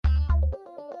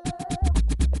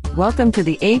Welcome to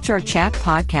the HR Chat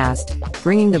Podcast,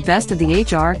 bringing the best of the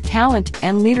HR, talent,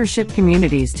 and leadership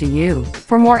communities to you.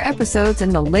 For more episodes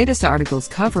and the latest articles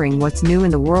covering what's new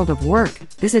in the world of work,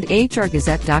 visit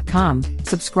hrgazette.com,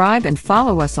 subscribe and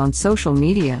follow us on social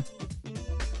media.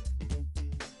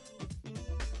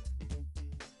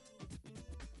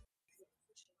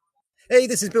 Hey,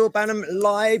 this is Bill Banham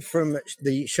live from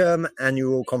the SHRM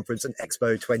Annual Conference and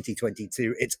Expo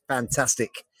 2022. It's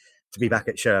fantastic to be back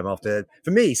at SHRM after,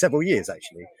 for me, several years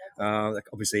actually.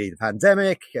 Obviously the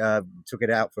pandemic took it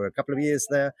out for a couple of years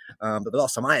there, but the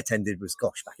last time I attended was,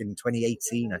 back in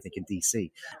 2018, I think, in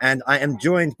DC. And I am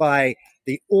joined by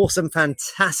the awesome,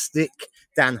 fantastic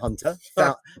Dan Hunter,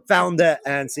 founder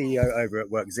and CEO over at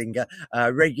WorkZinga.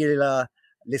 Regular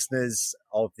listeners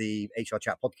of the HR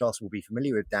Chat podcast will be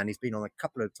familiar with Dan. He's been on a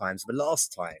couple of times. The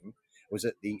last time was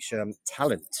at the SHRM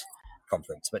Talent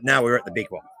Conference, but now we're at the big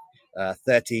one.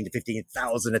 13 to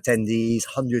 15,000 attendees,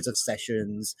 hundreds of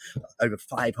sessions, over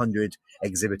 500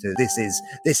 exhibitors.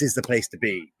 This is the place to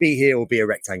be. Be here or be a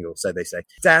rectangle, so they say.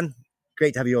 Dan,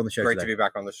 great to have you on the show. Great today. To be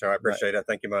back on the show. I appreciate it.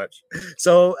 Thank you much.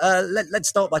 So let's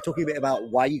start by talking a bit about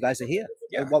why you guys are here.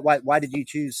 Yeah. Why did you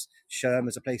choose SHRM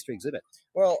as a place to exhibit?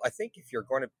 Well, I think if you're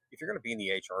going to be in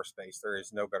the HR space, there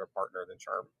is no better partner than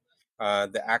SHRM.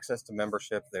 The access to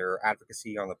membership, their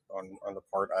advocacy on the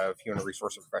part of human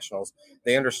resource professionals,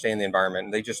 they understand the environment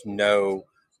and they just know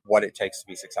what it takes to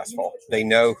be successful. They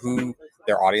know who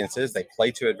their audience is. They play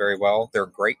to it very well. They're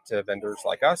great to vendors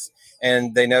like us,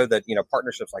 and they know that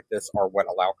partnerships like this are what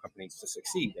allow companies to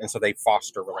succeed. And so they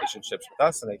foster relationships with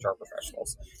us and HR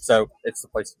professionals. So it's the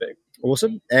place to be.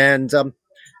 Awesome. And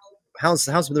how's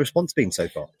the response been so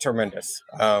far? Tremendous.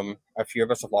 A few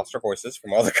of us have lost our voices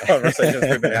from all the conversations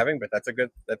we've been having, but that's a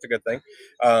good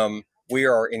thing. We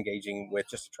are engaging with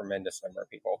just a tremendous number of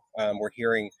people. We're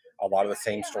hearing a lot of the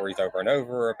same stories over and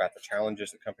over about the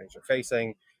challenges that companies are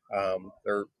facing.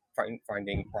 They're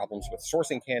finding problems with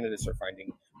sourcing candidates. They're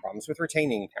finding problems with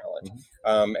retaining talent.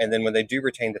 Mm-hmm. And then when they do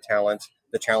retain the talent,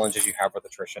 the challenges you have with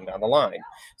attrition down the line.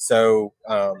 So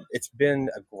it's been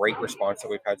a great response that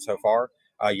we've had so far.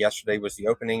 Yesterday was the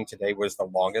opening. Today was the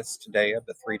longest day of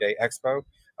the 3-day expo.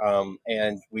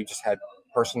 And we just had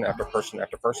person after person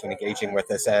after person engaging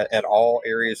with us at all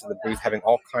areas of the booth, having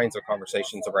all kinds of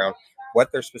conversations around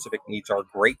what their specific needs are,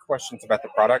 great questions about the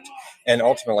product, and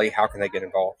ultimately, how can they get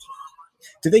involved?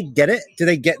 Do they get it? Do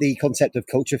they get the concept of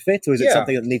culture fit, or is it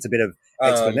something that needs a bit of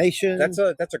explanation? That's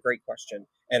a great question.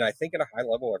 And I think at a high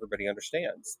level, everybody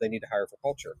understands they need to hire for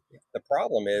culture. The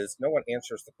problem is no one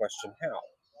answers the question how.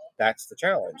 That's the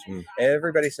challenge.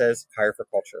 Everybody says hire for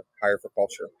culture, hire for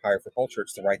culture, hire for culture.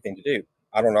 It's the right thing to do.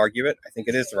 I don't argue it. I think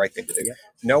it is the right thing to do. Yeah.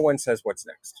 No one says what's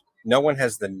next. No one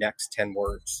has the next 10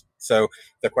 words. So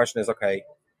the question is, okay,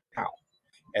 how?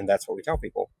 And that's what we tell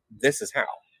people. This is how.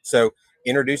 So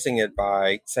introducing it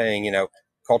by saying,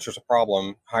 culture's a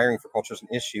problem, hiring for culture is an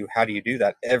issue. How do you do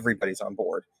that? Everybody's on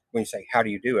board. When you say, how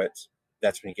do you do it?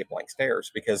 That's when you get blank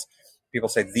stares, because people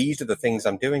say, these are the things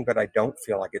I'm doing, but I don't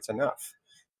feel like it's enough.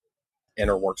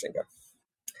 Enter WorkZinga.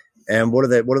 And what are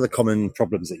the common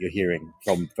problems that you're hearing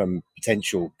from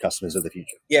potential customers of the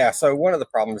future? Yeah, so one of the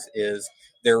problems is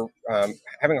they're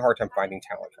having a hard time finding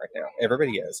talent right now.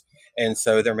 Everybody is. And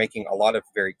so they're making a lot of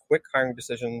very quick hiring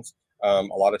decisions. A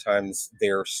lot of times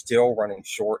they're still running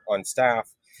short on staff.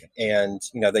 And,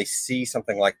 they see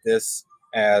something like this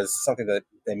as something that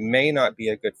they may not be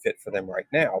a good fit for them right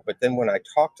now. But then when I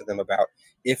talk to them about,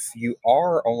 if you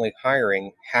are only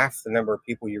hiring half the number of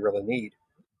people you really need,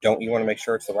 don't you want to make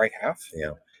sure it's the right half?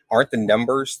 Yeah. Aren't the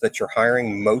numbers that you're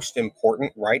hiring most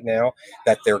important right now,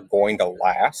 that they're going to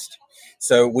last?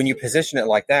 So when you position it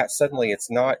like that, suddenly it's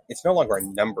no longer a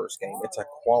numbers game, it's a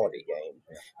quality game.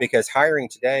 Yeah. Because hiring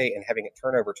today and having it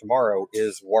turnover tomorrow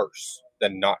is worse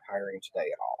than not hiring today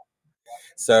at all.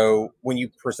 So when you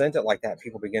present it like that,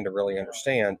 people begin to really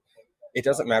understand it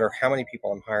doesn't matter how many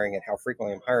people I'm hiring and how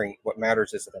frequently I'm hiring. What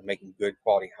matters is that I'm making good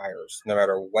quality hires, no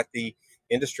matter what the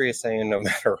industry is saying, no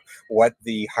matter what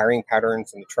the hiring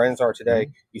patterns and the trends are today.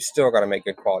 You still got to make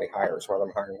good quality hires, whether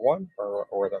I'm hiring one or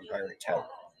whether I'm hiring 10.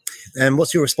 And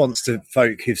what's your response to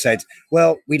folk who've said,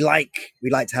 well, we like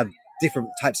to have different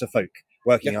types of folk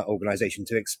working at our organization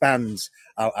to expand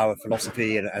our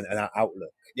philosophy and our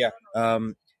outlook? Yeah.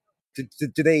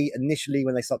 Do they initially,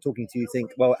 when they start talking to you,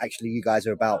 think, well, actually, you guys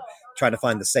are about trying to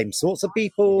find the same sorts of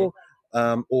people,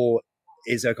 or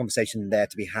is there a conversation there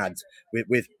to be had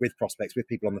with prospects, with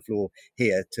people on the floor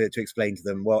here to explain to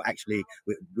them, well, actually,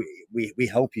 we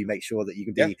help you make sure that you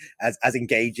can be as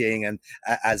engaging and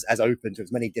as open to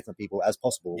as many different people as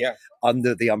possible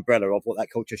under the umbrella of what that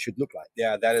culture should look like?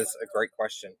 Yeah, that is a great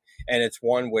question. And it's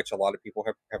one which a lot of people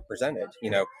have presented.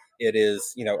 It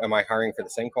is, am I hiring for the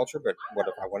same culture, but what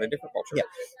if I want a different culture? Yeah.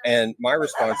 And my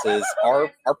response is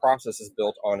our process is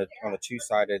built on a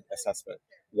two-sided assessment.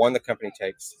 One the company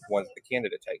takes, one the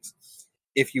candidate takes.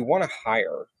 If you want to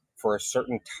hire for a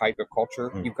certain type of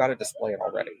culture, you've got to display it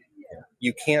already. Yeah.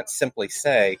 You can't simply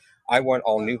say, I want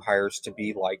all new hires to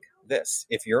be like this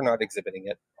if you're not exhibiting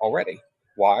it already.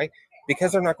 Why?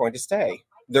 Because they're not going to stay.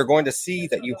 They're going to see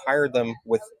that you hired them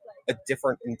with a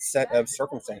different set of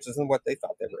circumstances than what they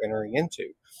thought they were entering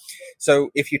into. So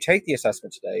if you take the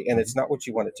assessment today and it's not what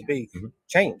you want it to be,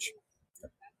 change.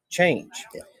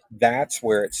 Yeah. That's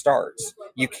where it starts.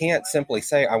 You can't simply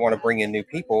say, I want to bring in new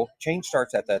people. Change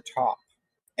starts at the top.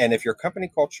 And if your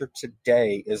company culture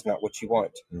today is not what you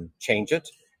want, change it,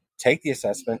 take the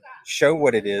assessment, show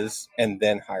what it is, and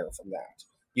then hire from that.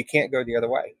 You can't go the other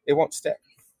way. It won't stick.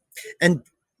 And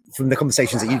from the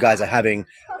conversations that you guys are having,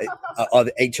 are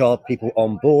the HR people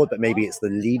on board, but maybe it's the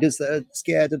leaders that are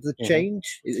scared of the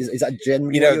change? Is that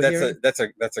generally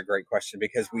that's a great question,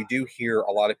 because we do hear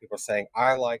a lot of people saying,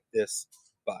 I like this,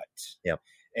 but. Yeah.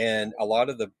 And a lot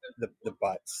of the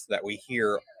buts that we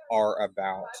hear are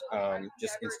about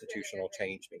just institutional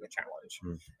change being a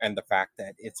challenge, and the fact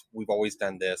that we've always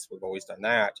done this, we've always done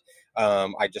that.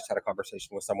 I just had a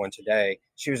conversation with someone today.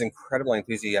 She was incredibly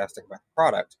enthusiastic about the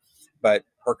product, but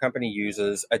her company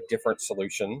uses a different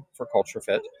solution for culture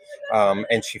fit,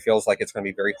 and she feels like it's going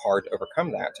to be very hard to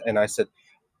overcome that. And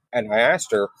I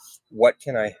asked her, what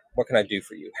can I do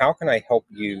for you? How can I help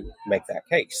you make that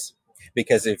case?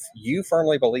 Because if you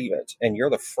firmly believe it and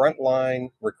you're the frontline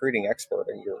recruiting expert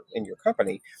in your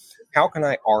company, how can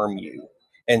I arm you?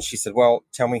 And she said, well,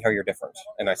 tell me how you're different.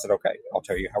 And I said, okay, I'll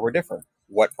tell you how we're different.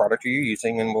 What product are you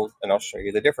using? And I'll show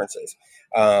you the differences.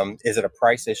 Is it a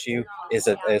price issue? Is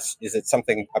it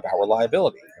something about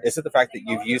reliability? Is it the fact that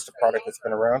you've used a product that's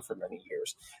been around for many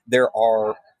years? There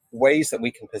are ways that we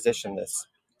can position this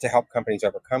to help companies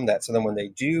overcome that. So then when they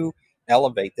do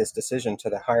elevate this decision to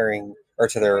the hiring or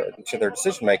to their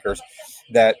decision makers,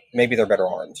 that maybe they're better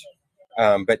armed.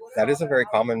 But that is a very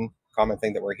common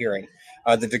thing that we're hearing.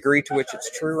 The degree to which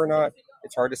it's true or not,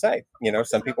 it's hard to say.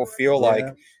 Some people feel like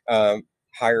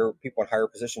higher people in higher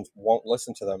positions won't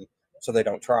listen to them, so they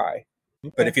don't try.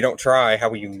 Okay. But if you don't try, how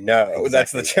will you know? Exactly,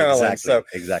 that's the challenge.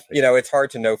 Exactly. So, it's hard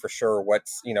to know for sure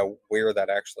what's, where that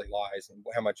actually lies and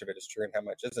how much of it is true and how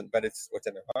much isn't, but it's what's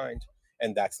in their mind.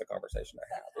 And that's the conversation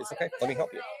I have. It's okay, let me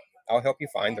help you. I'll help you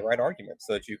find the right argument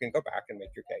so that you can go back and make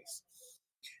your case.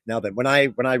 Now then, when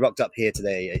I rocked up here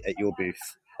today at your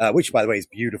booth, which by the way is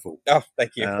beautiful. Oh,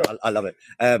 thank you. I love it.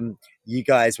 You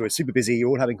guys were super busy. You're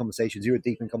all having conversations. You were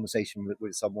deep in conversation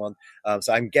with someone.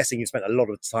 So I'm guessing you spent a lot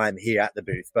of time here at the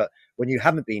booth. But when you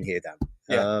haven't been here,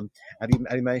 Dan, have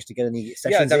you managed to get any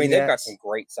sessions? Yeah, they've got some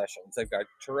great sessions. They've got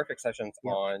terrific sessions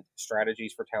on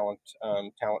strategies for talent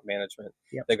management.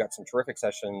 Yep. They've got some terrific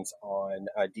sessions on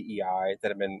DEI that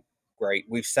have been great.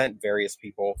 We've sent various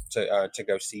people to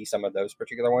go see some of those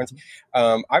particular ones.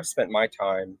 I've spent my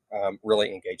time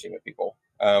really engaging with people.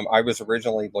 I was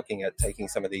originally looking at taking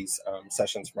some of these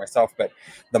sessions for myself, but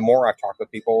the more I've talked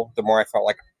with people, the more I felt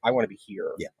like I want to be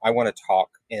here. Yeah. I want to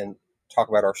talk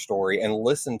about our story and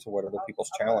listen to what other people's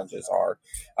challenges are.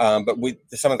 But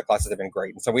some of the classes have been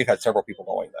great. And so we've had several people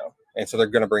going though. And so they're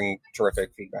going to bring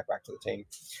terrific feedback back to the team.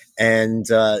 And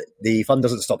the fun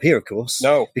doesn't stop here, of course.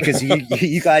 No. Because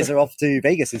you guys are off to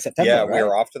Vegas in September. Yeah, right? We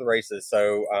are off to the races.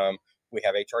 So we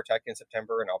have HR Tech in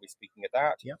September and I'll be speaking at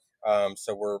that. Yeah.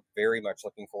 So we're very much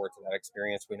looking forward to that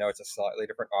experience. We know it's a slightly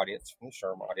different audience from the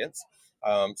SHRM audience.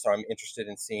 So I'm interested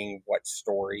in seeing what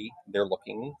story they're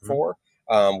looking for.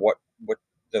 What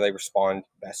do they respond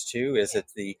best to? Is it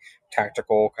the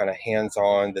tactical kind of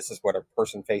hands-on, this is what a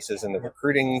person faces in the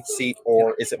recruiting seat,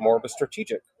 or is it more of a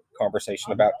strategic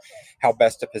conversation about how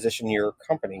best to position your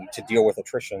company to deal with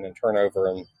attrition and turnover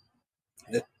and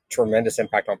the tremendous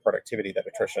impact on productivity that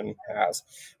attrition has?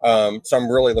 So I'm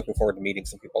really looking forward to meeting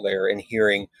some people there and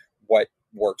hearing what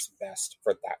works best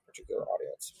for that particular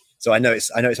audience. So I know it's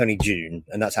only June,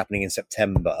 and that's happening in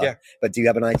September. Yeah. But do you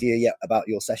have an idea yet about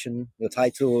your session, your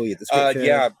title, your description?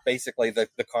 Yeah. Basically, the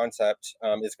concept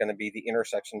is going to be the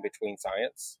intersection between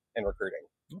science and recruiting.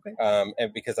 Okay.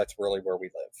 And because that's really where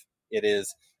we live, it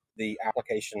is the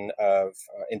application of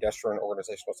industrial and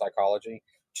organizational psychology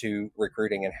to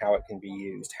recruiting and how it can be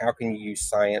used. How can you use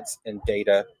science and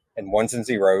data and ones and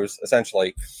zeros,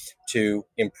 essentially, to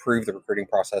improve the recruiting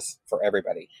process for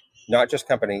everybody, not just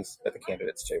companies, but the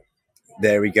candidates too.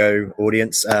 There we go,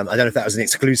 audience. I don't know if that was an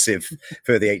exclusive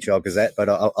for the HR Gazette, but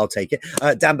I'll take it.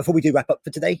 Dan, before we do wrap up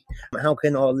for today, how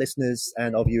can our listeners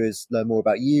and our viewers learn more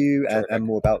about you and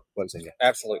more about WorkZinga?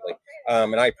 Absolutely.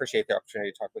 And I appreciate the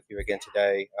opportunity to talk with you again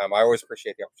today. I always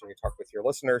appreciate the opportunity to talk with your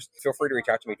listeners. Feel free to reach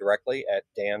out to me directly at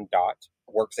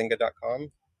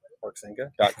dan.workzinga.com.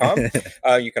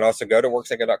 You can also go to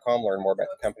workzinga.com, learn more about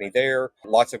the company there.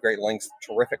 Lots of great links,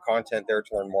 terrific content there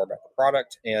to learn more about the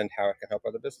product and how it can help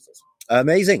other businesses.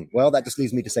 Amazing. Well, that just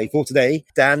leaves me to say for today,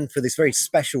 Dan, for this very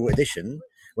special edition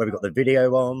where we've got the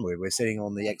video on, where we're sitting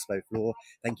on the expo floor,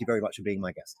 thank you very much for being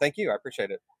my guest. Thank you. I appreciate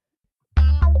it.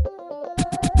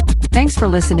 Thanks for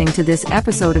listening to this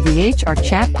episode of the HR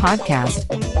Chat podcast.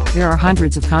 There are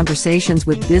hundreds of conversations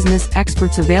with business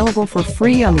experts available for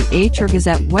free on the HR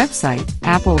Gazette website,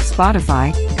 Apple,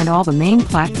 Spotify, and all the main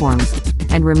platforms.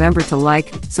 And remember to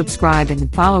like, subscribe,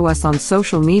 and follow us on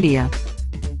social media.